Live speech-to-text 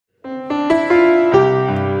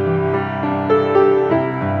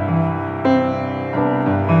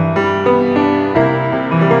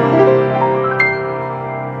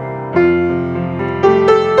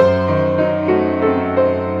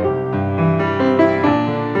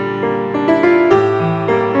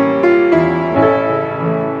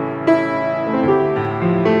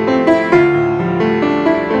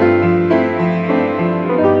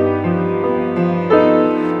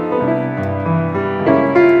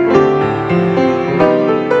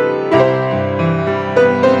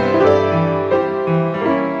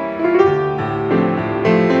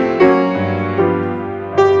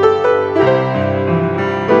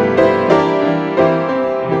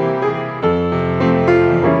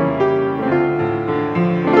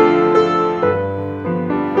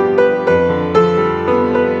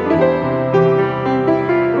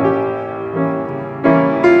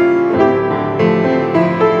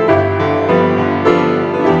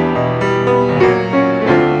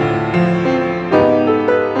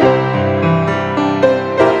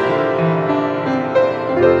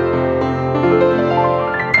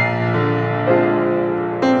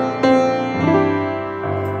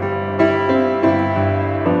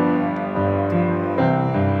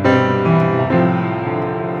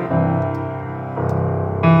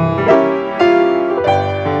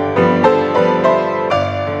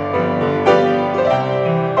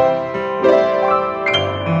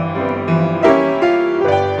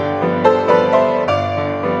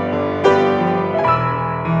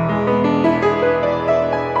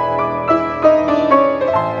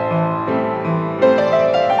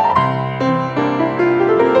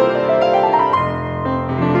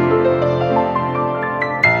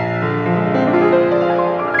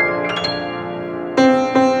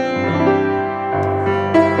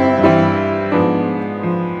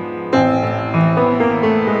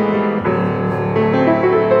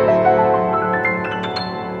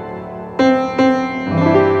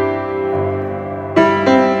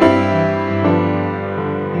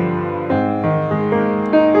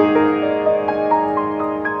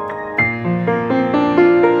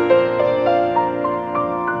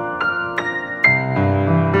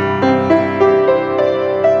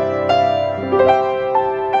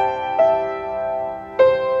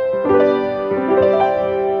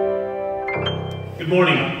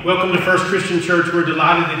Welcome to First Christian Church. We're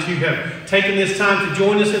delighted that you have taken this time to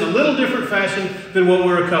join us in a little different fashion than what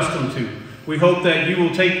we're accustomed to. We hope that you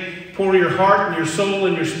will pour your heart and your soul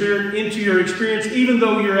and your spirit into your experience, even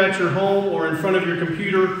though you're at your home or in front of your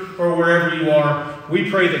computer or wherever you are. We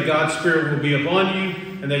pray that God's Spirit will be upon you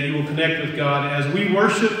and that you will connect with God as we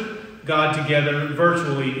worship God together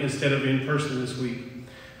virtually instead of in person this week.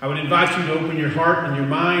 I would invite you to open your heart and your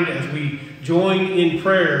mind as we join in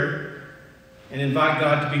prayer and invite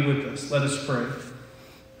God to be with us. Let us pray.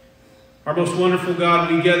 Our most wonderful God,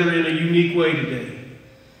 we gather in a unique way today.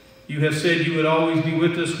 You have said you would always be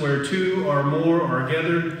with us where two or more are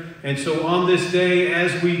gathered. And so on this day,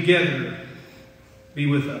 as we gather, be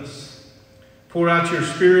with us. Pour out your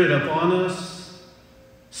Spirit upon us.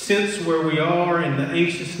 Sense where we are in the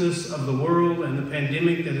anxiousness of the world and the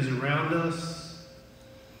pandemic that is around us.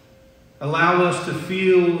 Allow us to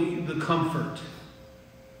feel the comfort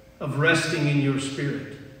of resting in your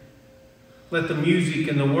Spirit. Let the music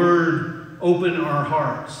and the word open our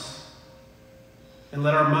hearts and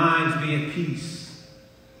let our minds be at peace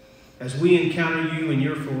as we encounter you in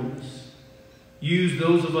your fullness. Use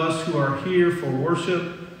those of us who are here for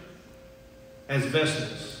worship as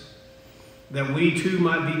vessels, that we too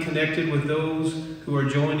might be connected with those who are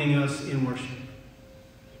joining us in worship.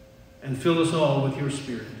 And fill us all with your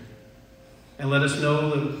Spirit. And let us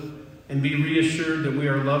know that and be reassured that we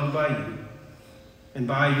are loved by you and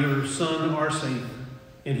by your Son, our Savior,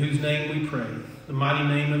 in whose name we pray, the mighty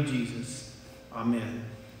name of Jesus. Amen.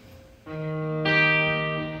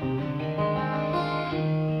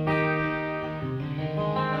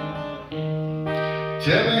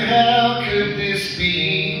 Tell me, how could this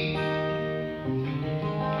be?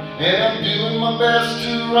 And I'm doing my best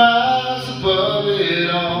to rise above it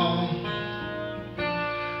all.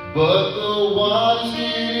 But the water's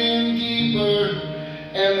getting deeper,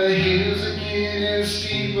 and the hills are getting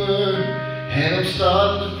steeper, and I'm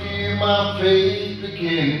starting to feel my faith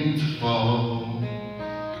begin to fall.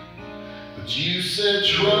 But you said,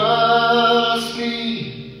 trust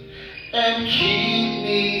me and keep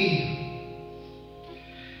me,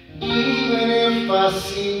 even if I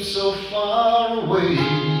seem so far away.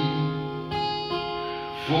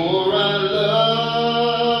 For I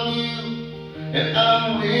love you and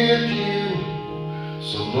I'm with you,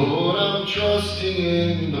 so Lord, I'm trusting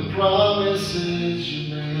in the promises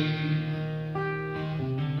you made.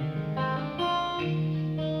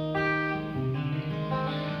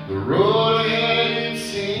 The road ahead, it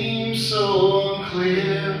seems so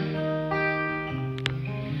unclear,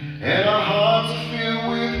 and our hearts are filled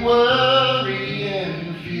with worry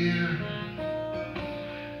and fear.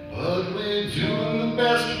 But we're doing the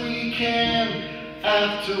best we can.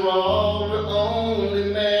 After all, we're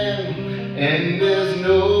only man, and there's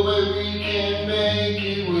no way we can make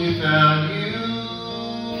it without you.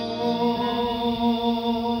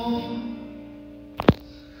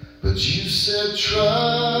 But you said,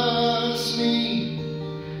 trust me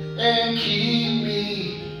and keep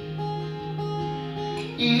me,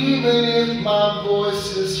 even if my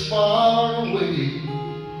voice is far away.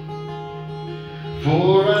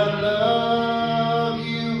 For I love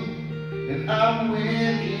you and I'm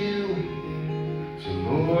with you, so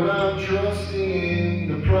Lord, I'm trusting in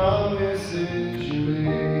the promises you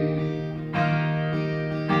made.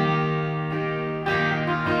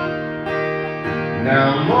 Now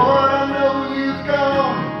Lord, I know you've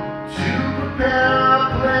gone to prepare a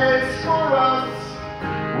place for us,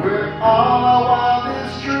 where all our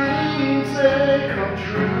wildest dreams they come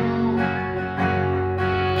true.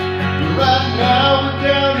 Right now we're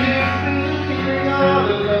down here feeling all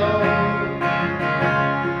alone,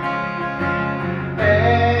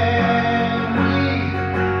 and we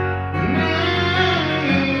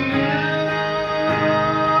need you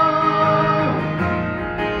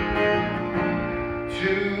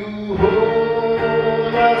to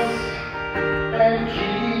hold us and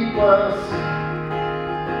keep us,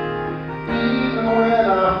 even when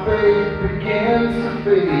our faith begins to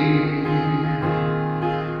fade.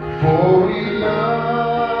 For we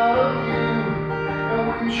love you and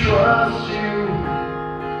we trust you,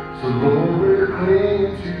 so Lord, we're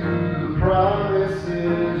clinging to the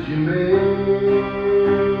promises you made.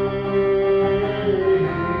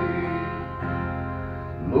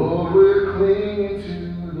 Lord, we're clinging to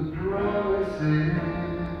the promises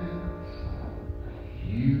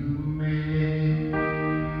you made.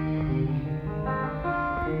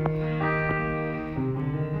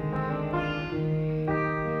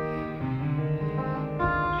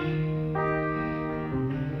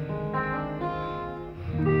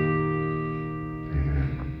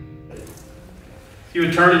 If you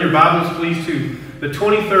would turn in your Bibles, please, to the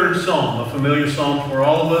 23rd Psalm, a familiar psalm for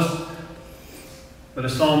all of us. but a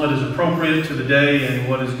psalm that is appropriate to the day and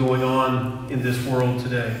what is going on in this world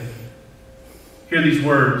today. Hear these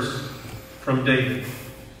words from David.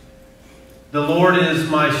 The Lord is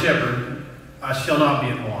my shepherd, I shall not be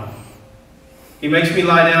in want. He makes me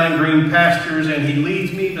lie down in green pastures, and he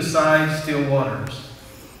leads me beside still waters.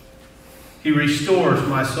 He restores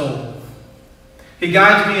my soul. He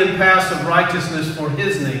guides me in paths of righteousness for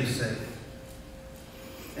his name's sake.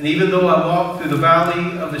 And even though I walk through the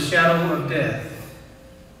valley of the shadow of death,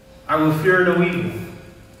 I will fear no evil.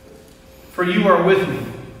 For you are with me,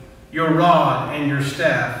 your rod and your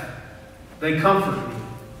staff, they comfort me.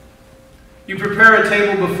 You prepare a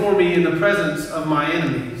table before me in the presence of my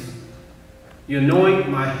enemies. You anoint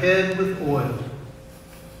my head with oil.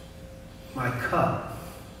 My cup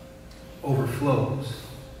overflows.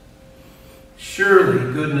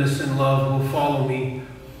 Surely goodness and love will follow me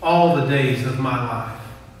all the days of my life,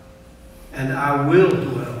 and I will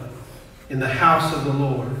dwell in the house of the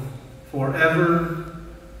Lord forever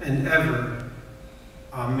and ever.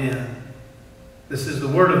 Amen. This is the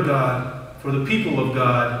word of God for the people of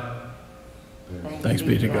God. Thanks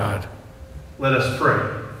be to God. Let us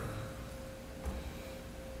pray.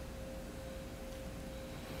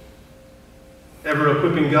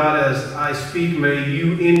 Ever-equipping God, as I speak, may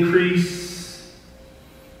you increase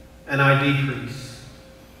and I decrease.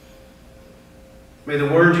 May the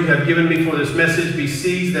words you have given me for this message be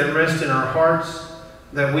seeds that rest in our hearts,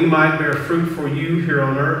 that we might bear fruit for you here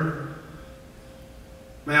on earth.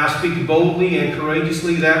 May I speak boldly and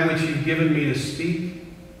courageously that which you've given me to speak.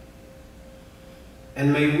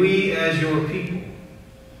 And may we, as your people,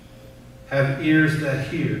 have ears that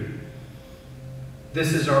hear.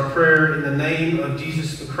 This is our prayer in the name of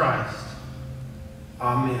Jesus the Christ.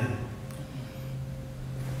 Amen.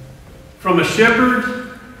 From a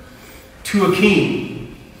shepherd to a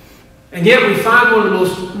king. And yet we find one of the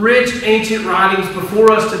most rich ancient writings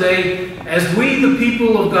before us today as we, the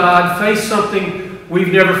people of God, face something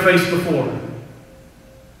we've never faced before.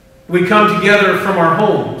 We come together from our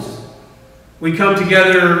homes. We come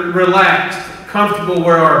together relaxed, comfortable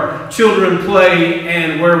where our children play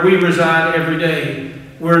and where we reside every day.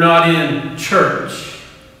 We're not in church,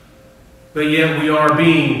 but yet we are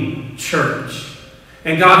being church.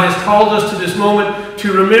 And God has called us to this moment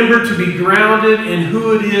to remember to be grounded in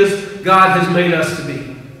who it is God has made us to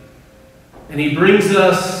be. And he brings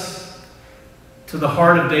us to the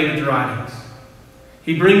heart of David's writings.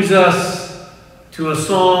 He brings us to a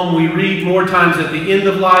psalm we read more times at the end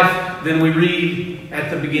of life than we read at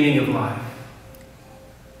the beginning of life.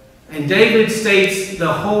 And David states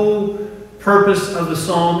the whole purpose of the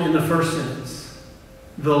psalm in the first sentence.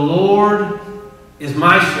 The Lord is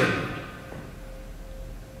my shepherd,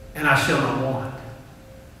 and I shall not want.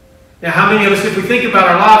 Now, how many of us, if we think about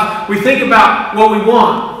our lives, we think about what we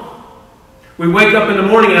want. We wake up in the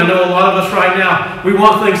morning, and I know a lot of us right now, we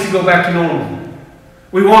want things to go back to normal.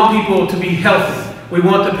 We want people to be healthy. We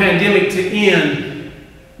want the pandemic to end.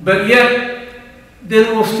 But yet,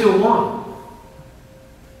 then we'll still want.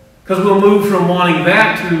 Because we'll move from wanting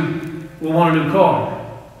that to we'll want a new car.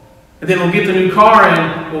 And then we'll get the new car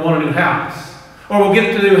and we'll want a new house. Or we'll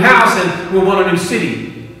get the new house and we'll want a new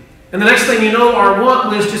city. And the next thing you know, our want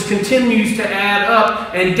list just continues to add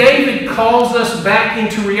up. And David calls us back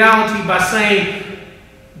into reality by saying,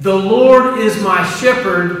 the Lord is my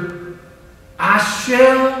shepherd, I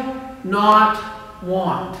shall not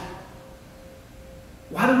want.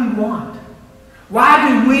 Why do we want? Why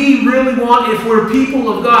do we really want if we're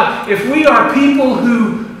people of God? If we are people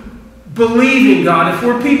who believe in God, if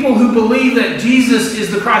we're people who believe that Jesus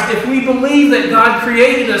is the Christ, if we believe that God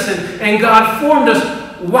created us and God formed us,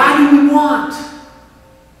 why do we want?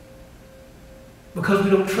 Because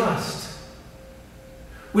we don't trust.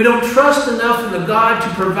 We don't trust enough in the God to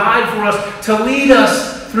provide for us, to lead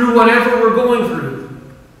us through whatever we're going through.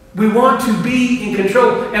 We want to be in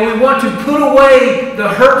control, and we want to put away the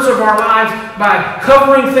hurts of our lives by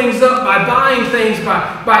covering things up, by buying things,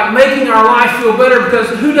 by making our life feel better, because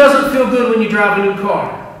who doesn't feel good when you drive a new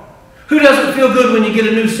car? Who doesn't feel good when you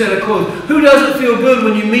get a new set of clothes? Who doesn't feel good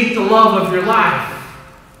when you meet the love of your life?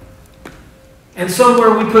 And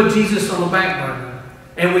somewhere we put Jesus on the back burner,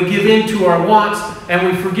 and we give in to our wants, and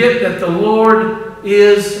we forget that the Lord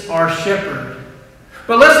is our shepherd.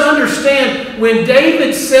 But let's understand, when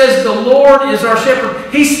David says the Lord is our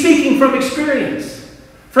shepherd, he's speaking from experience,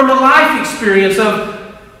 from a life experience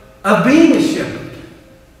of being a shepherd.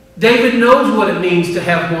 David knows what it means to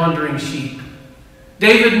have wandering sheep.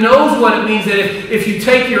 David knows what it means that if you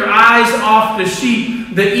take your eyes off the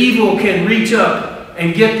sheep, the evil can reach up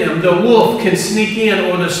and get them. The wolf can sneak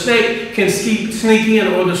in, or the snake can sneak in,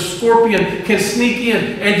 or the scorpion can sneak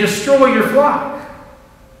in and destroy your flock.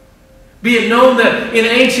 Be it known that in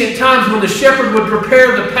ancient times when the shepherd would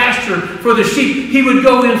prepare the pasture for the sheep, he would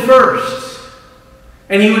go in first.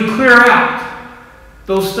 And he would clear out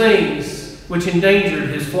those things which endangered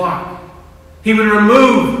his flock. He would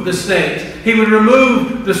remove the snakes. He would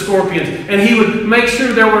remove the scorpions. And he would make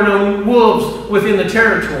sure there were no wolves within the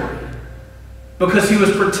territory, because he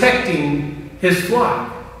was protecting his flock.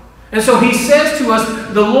 And so he says to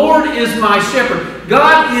us, the Lord is my shepherd.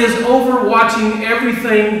 God is overwatching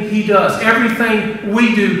everything he does, everything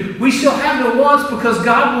we do. We shall have no wants because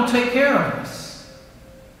God will take care of us.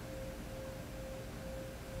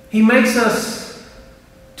 He makes us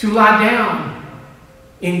to lie down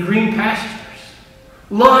in green pastures,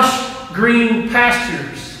 lush green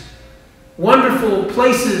pastures, wonderful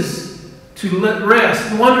places to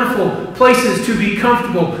rest, wonderful places to be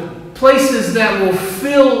comfortable, places that will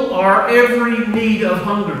fill our every need of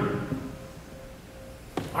hunger.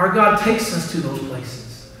 Our God takes us to those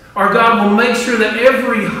places. Our God will make sure that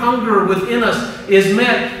every hunger within us is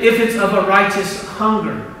met if it's of a righteous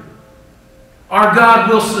hunger. Our God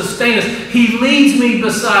will sustain us. He leads me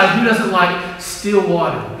beside, who doesn't like still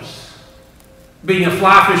waters? Being a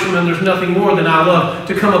fly fisherman, there's nothing more than I love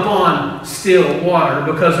to come upon still water,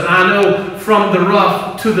 because I know from the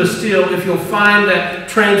rough to the still, if you'll find that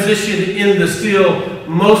transition in the still,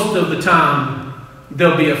 most of the time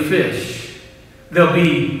there'll be a fish. There'll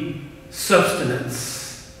be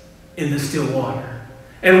substance in the still water.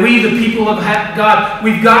 And we, the people of God,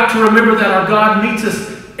 we've got to remember that our God meets us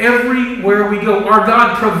everywhere we go. Our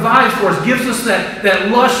God provides for us, gives us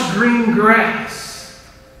that lush green grass,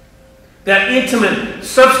 that intimate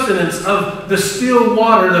sustenance of the still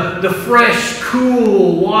water, the fresh,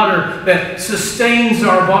 cool water that sustains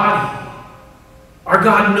our body. Our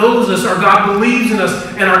God knows us, our God believes in us,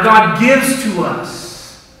 and our God gives to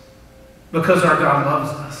us because our God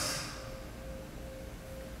loves us.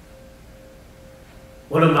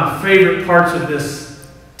 One of my favorite parts of this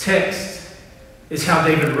text is how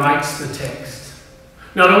David writes the text.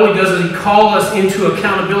 Not only does he call us into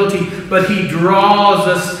accountability, but he draws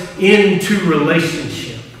us into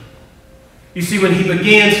relationship. You see, when he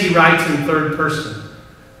begins, he writes in third person.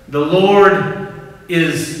 The Lord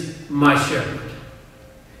is my shepherd.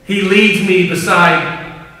 He leads me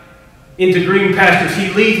into green pastures.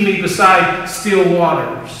 He leads me beside still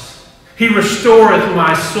waters. He restoreth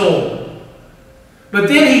my soul. But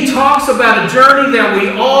then he talks about a journey that we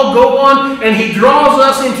all go on, and he draws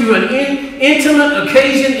us into an intimate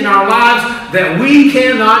occasion in our lives that we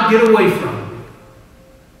cannot get away from.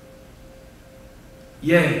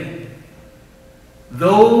 Yea,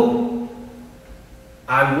 though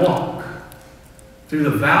I walk through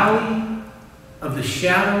the valley of the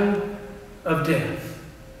shadow of death.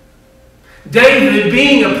 David,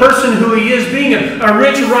 being a person who he is, being a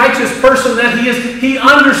rich, righteous person that he is, he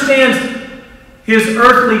understands his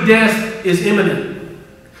earthly death is imminent.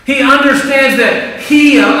 He understands that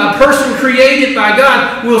he, a person created by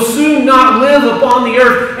God, will soon not live upon the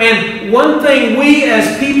earth. And one thing we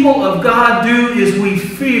as people of God do is we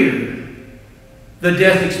fear the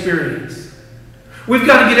death experience. We've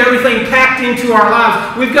got to get everything packed into our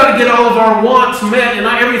lives. We've got to get all of our wants met and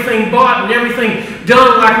everything bought and everything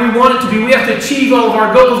done like we want it to be. We have to achieve all of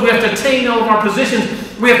our goals. We have to attain all of our positions.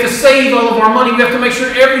 We have to save all of our money. We have to make sure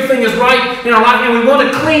everything is right in our life. And we want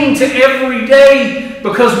to cling to every day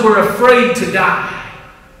because we're afraid to die.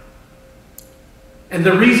 And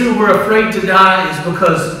the reason we're afraid to die is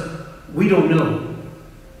because we don't know.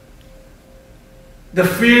 The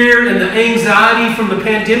fear and the anxiety from the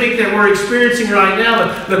pandemic that we're experiencing right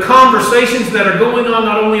now, the conversations that are going on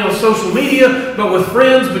not only on social media, but with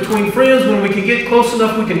friends, between friends, when we can get close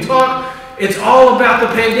enough we can talk. It's all about the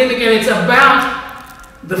pandemic, and it's about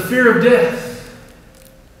the fear of death.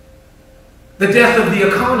 The death of the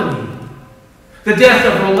economy. The death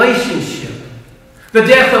of relationship. The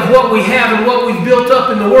death of what we have and what we've built up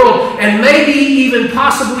in the world. And maybe even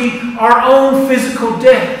possibly our own physical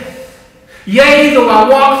death. Yea, though I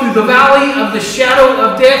walk through the valley of the shadow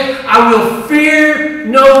of death, I will fear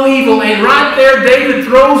no evil. And right there, David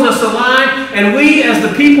throws us a line, and we as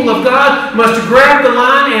the people of God must grab the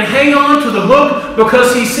line and hang on to the hook,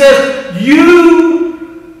 because he says,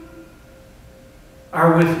 you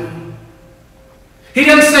are with me. He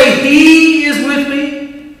doesn't say he is with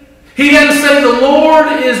me. He doesn't say the Lord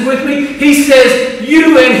is with me. He says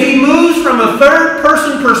you, and he moves from a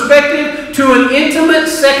third-person perspective to an intimate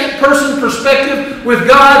second-person perspective with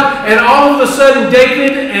God, and all of a sudden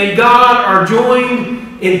David and God are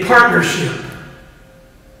joined in partnership.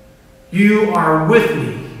 You are with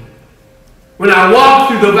me When I walk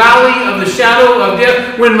through the valley of the shadow of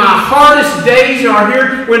death, when my hardest days are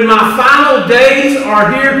here, when my final days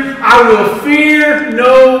are here, I will fear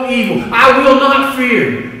no evil. I will not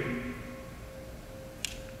fear.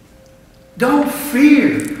 Don't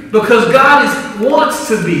fear, because God wants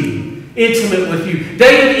to be intimate with you.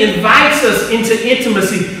 David invites us into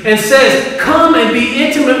intimacy and says, come and be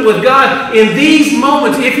intimate with God in these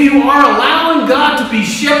moments. If you are allowing God to be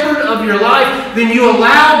shepherd of your life, then you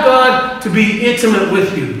allow God to be intimate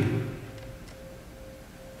with you.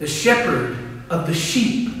 The shepherd of the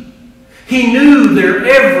sheep. He knew their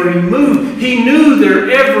every move. He knew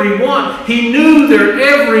their every want. He knew their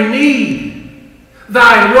every need.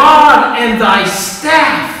 Thy rod and thy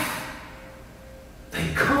staff, they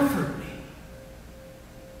comfort me.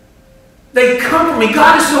 They comfort me.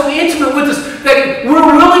 God is so intimate with us that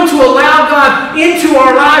we're willing to allow God into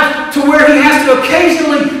our lives to where He has to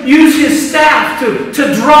occasionally use His staff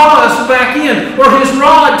to draw us back in, or His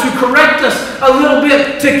rod to correct us a little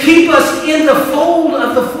bit, to keep us in the fold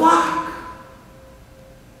of the flock.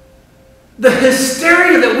 The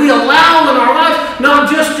hysteria that we allow in our lives, not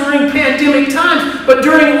just during pandemic times, but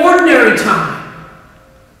during ordinary time.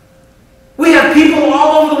 We have people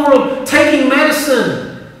all over the world taking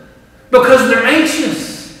medicine because they're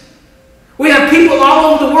anxious. We have people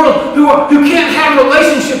all over the world who can't have a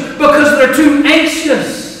relationship because they're too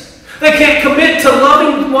anxious. They can't commit to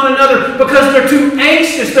loving one another because they're too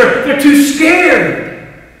anxious. They're too scared.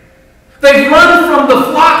 They've run from the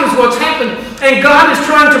flock is what's happened. And God is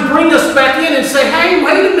trying to bring us back in and say, hey,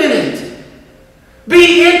 wait a minute.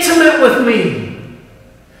 Be intimate with me.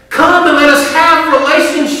 Come and let us have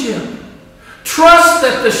relationship. Trust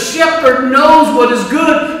that the shepherd knows what is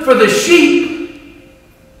good for the sheep.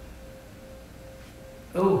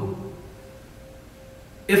 Oh,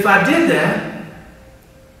 if I did that,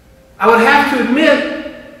 I would have to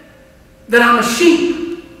admit that I'm a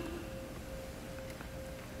sheep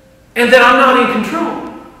and that I'm not in control.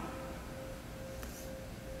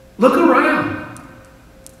 Look around.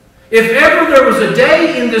 If ever there was a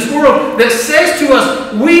day in this world that says to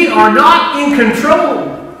us, we are not in control,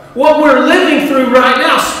 what we're living through right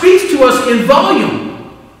now speaks to us in volume.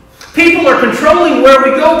 People are controlling where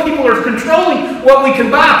we go. People are controlling what we can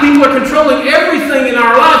buy. People are controlling everything in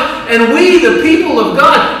our life. And we, the people of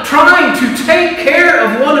God, trying to take care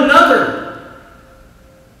of one another,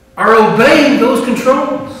 are obeying those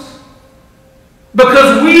controls.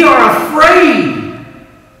 Because we are afraid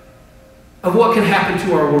of what can happen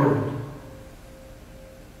to our world.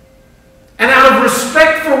 And out of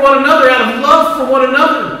respect for one another, out of love for one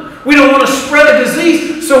another, we don't want to spread a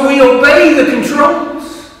disease, so we obey the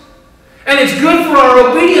controls. And it's good for our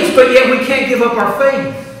obedience, but yet we can't give up our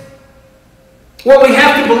faith. What we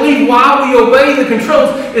have to believe while we obey the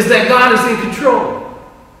controls is that God is in control.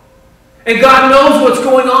 And God knows what's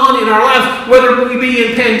going on in our lives, whether we be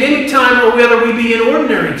in pandemic time or whether we be in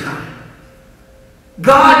ordinary time.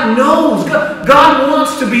 God knows. God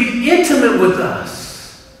wants to be intimate with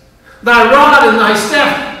us. Thy rod and thy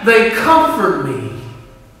staff, they comfort me.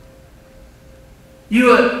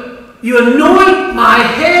 You anoint my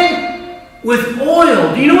head with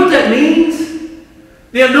oil. Do you know what that means?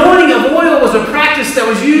 The anointing of oil was a practice that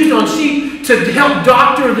was used on sheep to help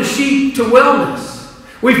doctor the sheep to wellness.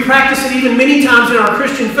 We've practiced it even many times in our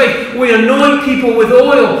Christian faith. We anoint people with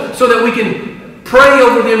oil so that we can pray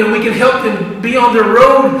over them and we can help them be on their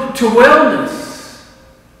road to wellness.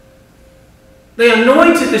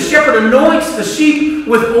 The shepherd anoints the sheep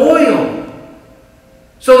with oil,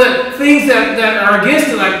 so that things that are against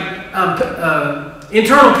it, like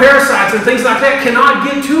internal parasites and things like that, cannot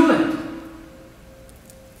get to it.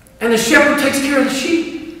 And the shepherd takes care of the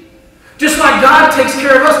sheep. Just like God takes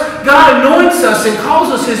care of us, God anoints us and calls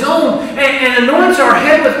us His own and anoints our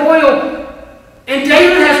head with oil. And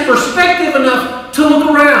David has perspective enough to look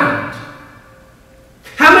around.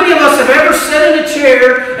 How many of us have ever sat in a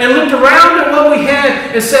chair and looked around at what we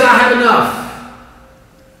had and said, I have enough?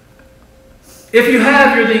 If you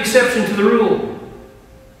have, you're the exception to the rule.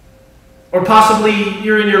 Or possibly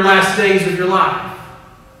you're in your last days of your life.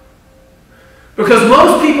 Because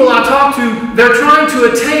most people I talk to, they're trying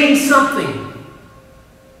to attain something.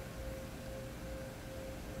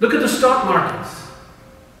 Look at the stock markets.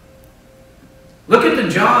 Look at the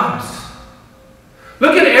jobs.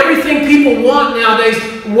 Look at everything people want nowadays,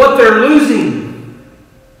 what they're losing.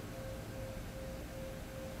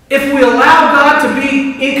 If we allow God to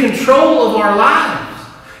be in control of our lives,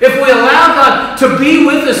 if we allow God to be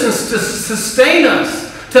with us and to sustain us,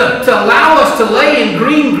 to allow us to lay in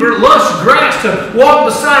green, lush grass, to walk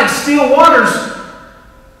beside still waters,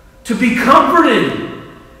 to be comforted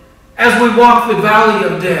as we walk the valley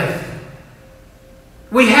of death,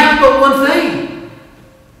 We have but one thing.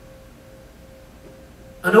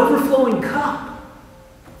 An overflowing cup.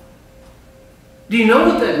 Do you know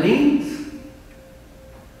what that means?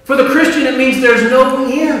 For the Christian, it means there's no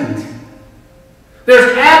end.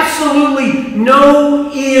 There's absolutely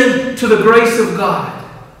no end to the grace of God.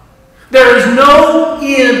 There is no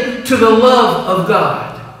end to the love of God.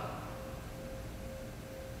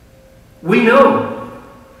 We know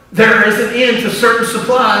there is an end to certain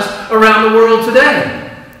supplies around the world today.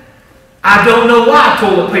 I don't know why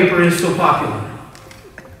toilet paper is so popular.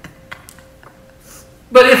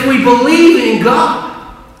 But if we believe in God,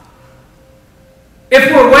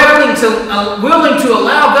 if we're willing to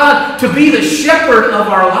allow God to be the shepherd of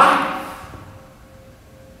our life,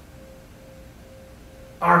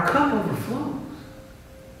 our cup overflows.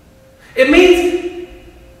 It means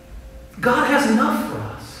God has enough for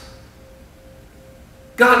us.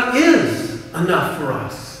 God is enough for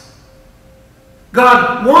us.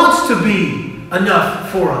 God wants to be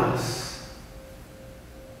enough for us.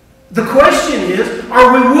 The question is,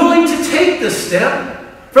 are we willing to take this step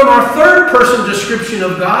from our third-person description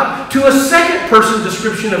of God to a second-person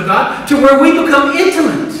description of God, to where we become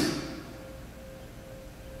intimate?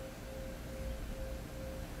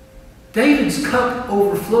 David's cup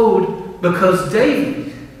overflowed because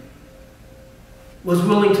David was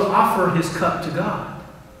willing to offer his cup to God.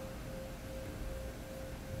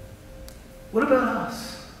 What about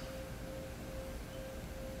us?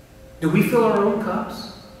 Do we fill our own cups?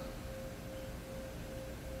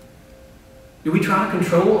 Do we try to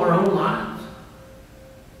control our own lives?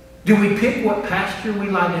 Do we pick what pasture we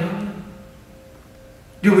lie down in?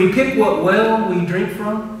 Do we pick what well we drink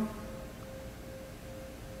from?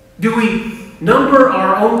 Do we number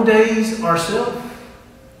our own days ourselves?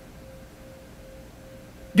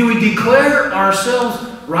 Do we declare ourselves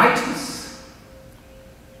righteous?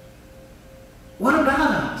 What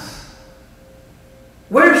about us?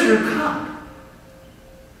 Where's your cup?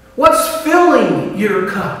 What's filling your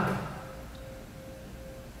cup?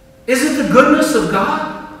 Is it the goodness of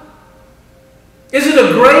God? Is it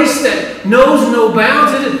a grace that knows no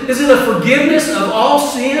bounds? Is it a forgiveness of all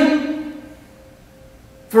sin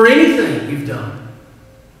for anything you've done?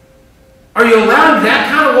 Are you allowing that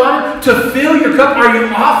kind of water to fill your cup? Are you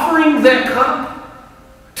offering that cup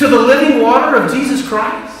to the living water of Jesus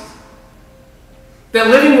Christ? That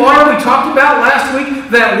living water we talked about last week,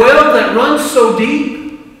 that well that runs so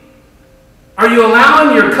deep? Are you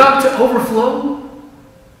allowing your cup to overflow?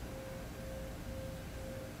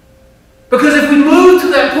 Because if we move to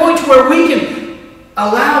that point where we can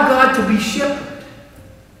allow God to be shepherd,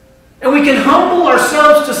 and we can humble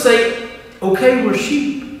ourselves to say, okay, we're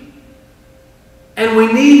sheep, and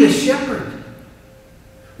we need a shepherd,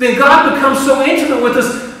 then God becomes so intimate with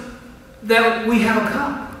us that we have a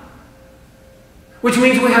cup. Which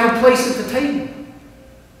means we have a place at the table.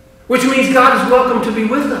 Which means God is welcome to be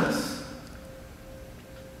with us.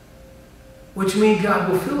 Which means God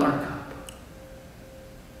will fill our cup.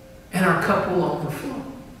 And our cup will overflow.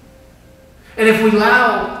 And if we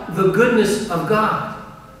allow the goodness of God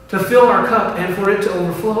to fill our cup and for it to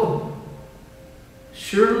overflow,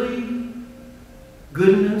 surely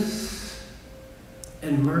goodness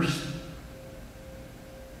and mercy,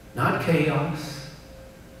 not chaos,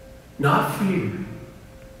 not fear.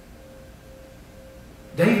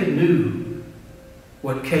 David knew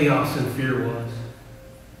what chaos and fear was.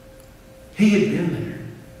 He had been there.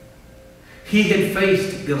 He had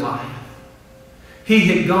faced Goliath. He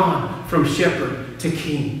had gone from shepherd to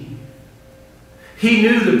king. He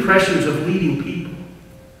knew the pressures of leading people.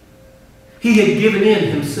 He had given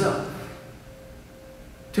in himself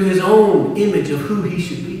to his own image of who he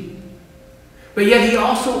should be. But yet he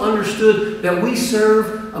also understood that we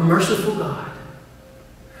serve a merciful God.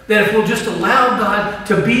 That if we'll just allow God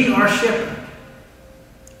to be our shepherd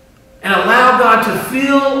and allow God to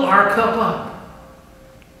fill our cup up,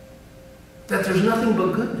 that there's nothing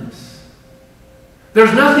but goodness.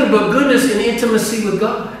 There's nothing but goodness and intimacy with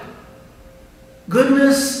God.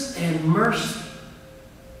 Goodness and mercy.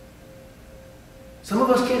 Some of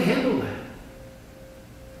us can't handle that.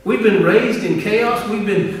 We've been raised in chaos. We've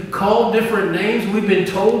been called different names. We've been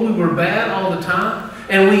told we were bad all the time.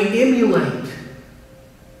 And we emulate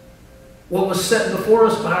what was set before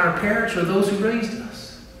us by our parents or those who raised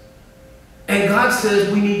us. And God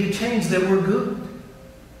says we need to change, that we're good.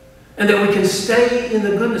 And that we can stay in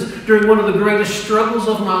the goodness. During one of the greatest struggles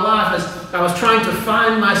of my life, as I was trying to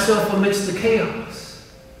find myself amidst the chaos,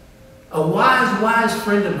 a wise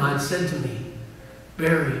friend of mine said to me,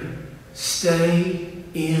 Barry, stay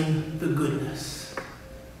in the goodness.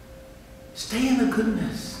 Stay in the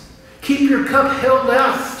goodness. Keep your cup held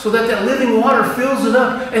out so that that living water fills it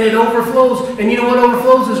up and it overflows. And you know what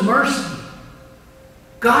overflows is mercy.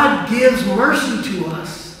 God gives mercy to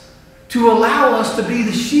us to allow us to be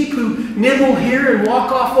the sheep who nibble here and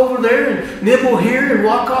walk off over there, and nibble here and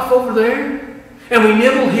walk off over there. And we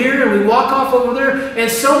nibble here and we walk off over there,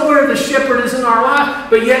 and somewhere the shepherd is in our life,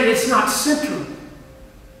 but yet it's not central.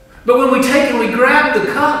 But when we take and we grab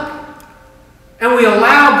the cup and we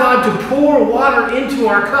allow God to pour water into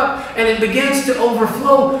our cup and it begins to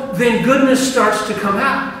overflow, then goodness starts to come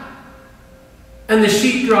out. And the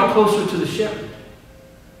sheep draw closer to the shepherd.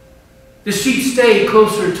 The sheep stay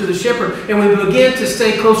closer to the shepherd. And when we begin to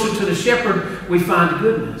stay closer to the shepherd, we find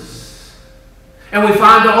goodness. And we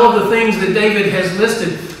find all of the things that David has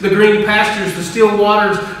listed. The green pastures, the still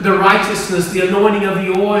waters, the righteousness, the anointing of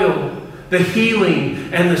the oil, the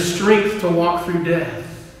healing, and the strength to walk through death.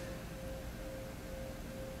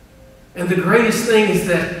 And the greatest thing is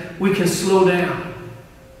that we can slow down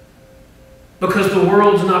because the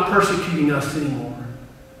world's not persecuting us anymore.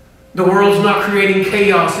 The world's not creating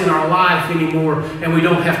chaos in our life anymore, and we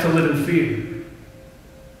don't have to live in fear.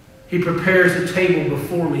 He prepares a table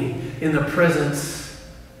before me in the presence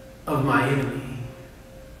of my enemy.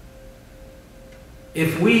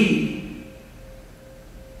 If we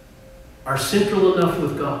are central enough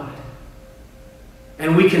with God,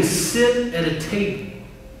 and we can sit at a table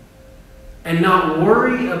and not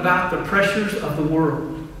worry about the pressures of the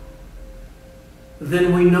world,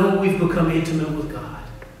 then we know we've become intimate with God.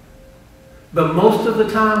 But most of the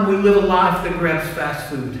time we live a life that grabs fast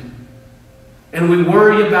food. And we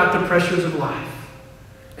worry about the pressures of life.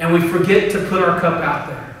 And we forget to put our cup out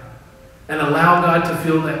there and allow God to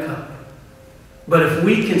fill that cup. But if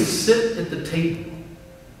we can sit at the table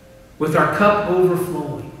with our cup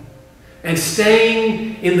overflowing and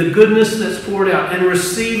staying in the goodness that's poured out and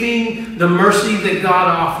receiving the mercy that God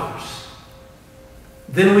offers,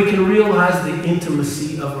 then we can realize the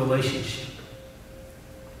intimacy of relationship.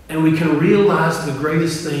 And we can realize the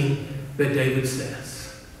greatest thing that David says.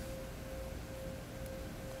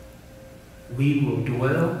 We will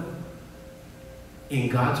dwell in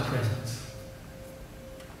God's presence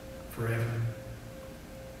forever.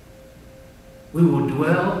 We will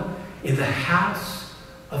dwell in the house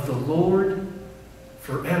of the Lord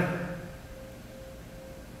forever.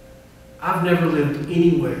 I've never lived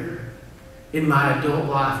anywhere in my adult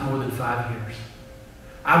life more than 5 years.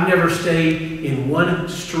 I've never stayed in one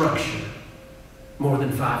structure more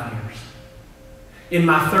than 5 years. In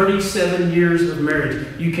my 37 years of marriage,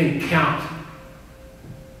 you can count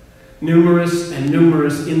numerous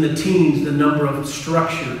in the teens the number of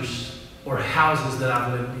structures or houses that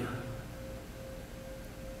I've lived in.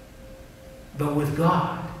 But with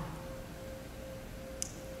God,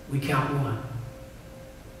 we count one.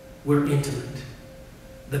 We're intimate.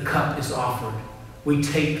 The cup is offered. We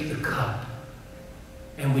take the cup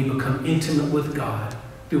and we become intimate with God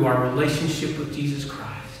through our relationship with Jesus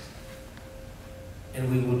Christ.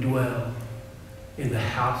 And we will dwell in the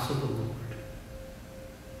house of the Lord.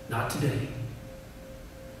 Not today,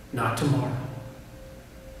 not tomorrow,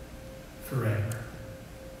 forever.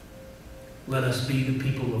 Let us be the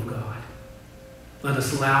people of God. Let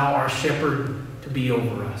us allow our shepherd to be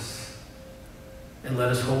over us. And let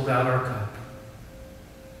us hold out our cup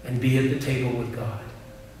and be at the table with God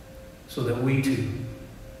so that we too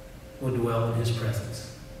will dwell in his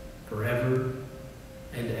presence forever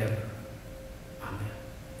and ever. Amen.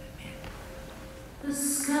 The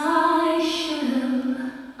sky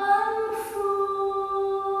shall unfold,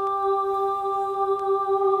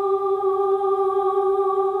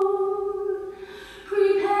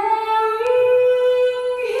 preparing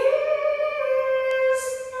his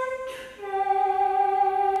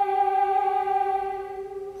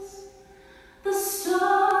entrance. The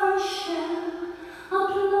stars shall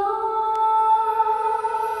applaud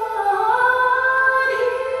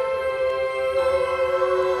him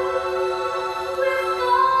with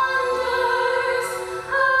God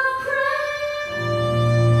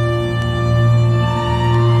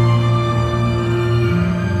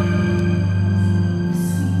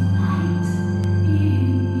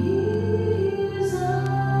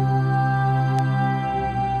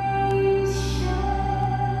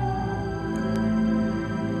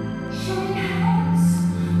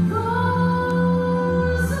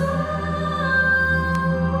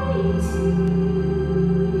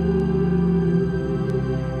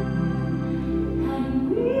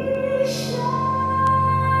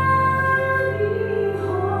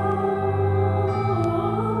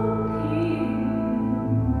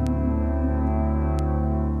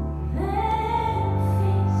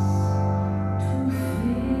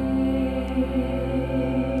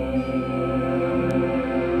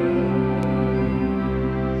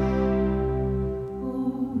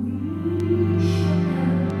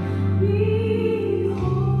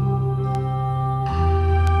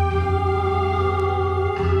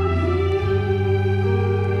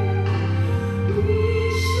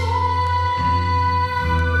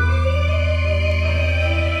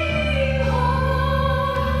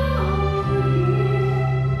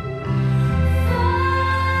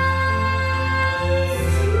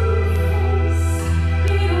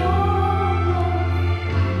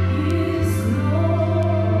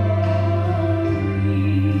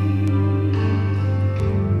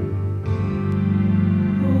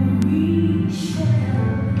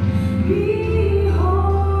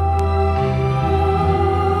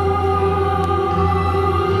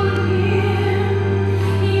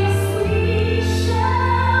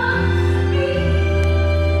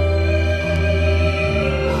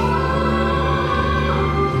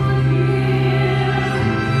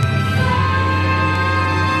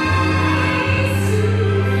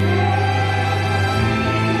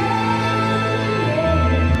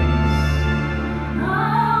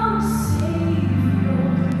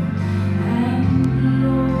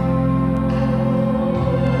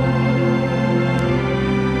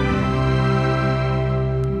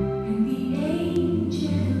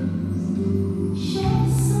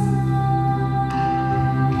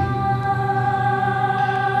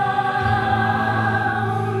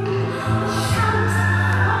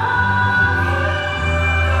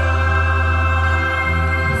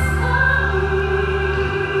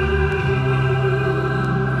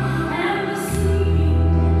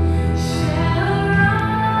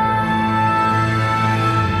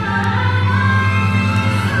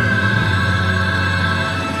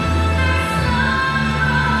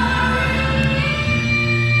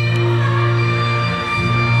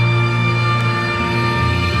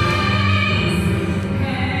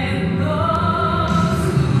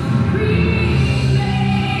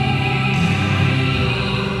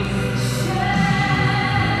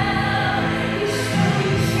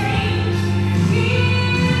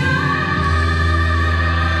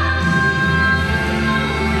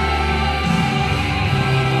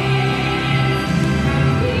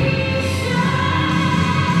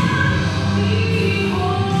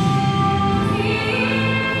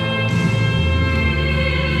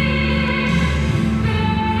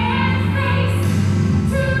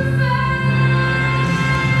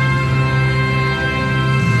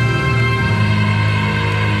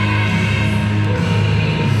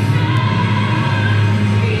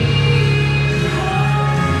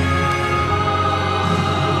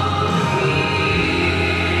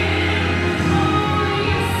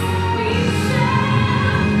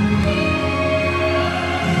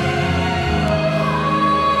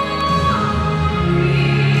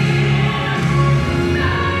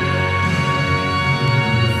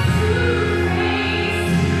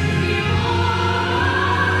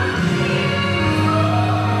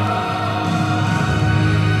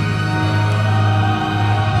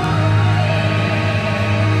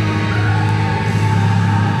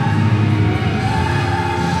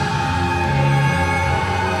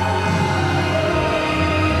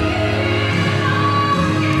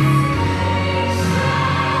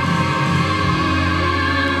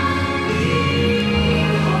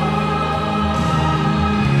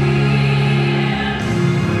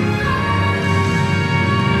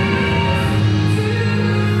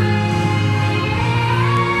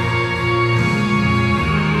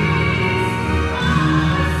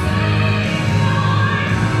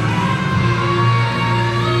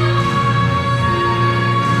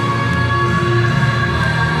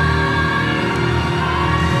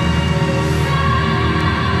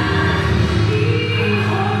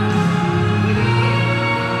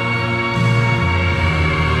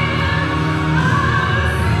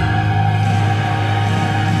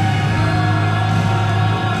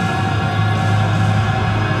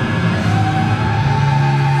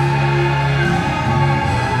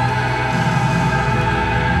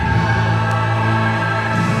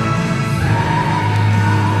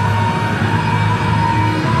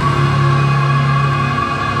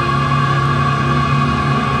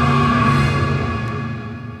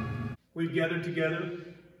gathered together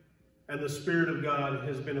and the Spirit of God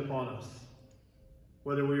has been upon us,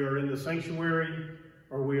 whether we are in the sanctuary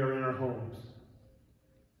or we are in our homes.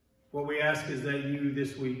 What we ask is that you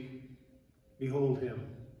this week behold him.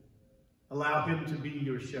 Allow him to be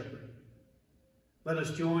your shepherd. Let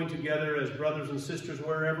us join together as brothers and sisters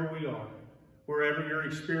wherever we are, wherever you're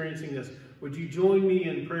experiencing this. Would you join me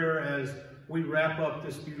in prayer as we wrap up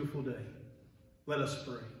this beautiful day? Let us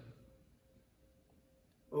pray.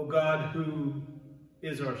 O God, who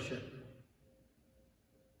is our shepherd,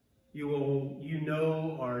 you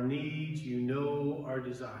know our needs, you know our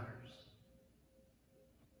desires.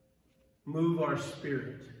 Move our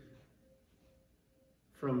spirit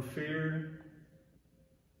from fear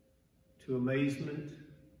to amazement,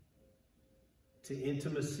 to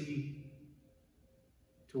intimacy,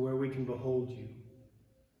 to where we can behold you.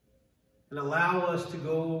 And allow us to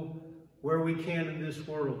go where we can in this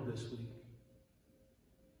world this week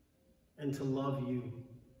and to love you,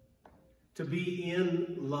 to be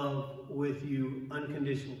in love with you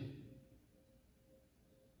unconditionally,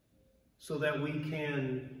 so that we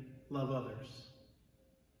can love others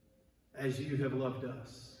as you have loved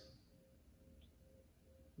us.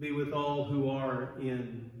 Be with all who are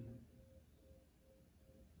in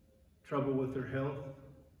trouble with their health,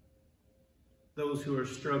 those who are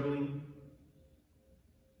struggling.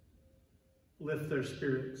 Lift their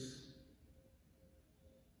spirits.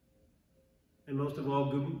 And most of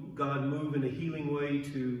all, God, move in a healing way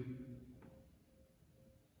to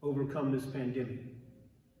overcome this pandemic.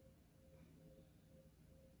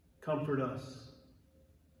 Comfort us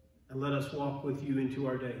and let us walk with you into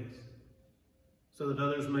our days so that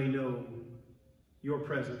others may know your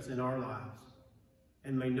presence in our lives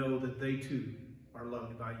and may know that they too are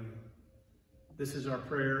loved by you. This is our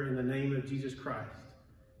prayer in the name of Jesus Christ.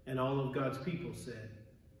 And all of God's people said,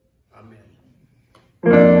 Amen.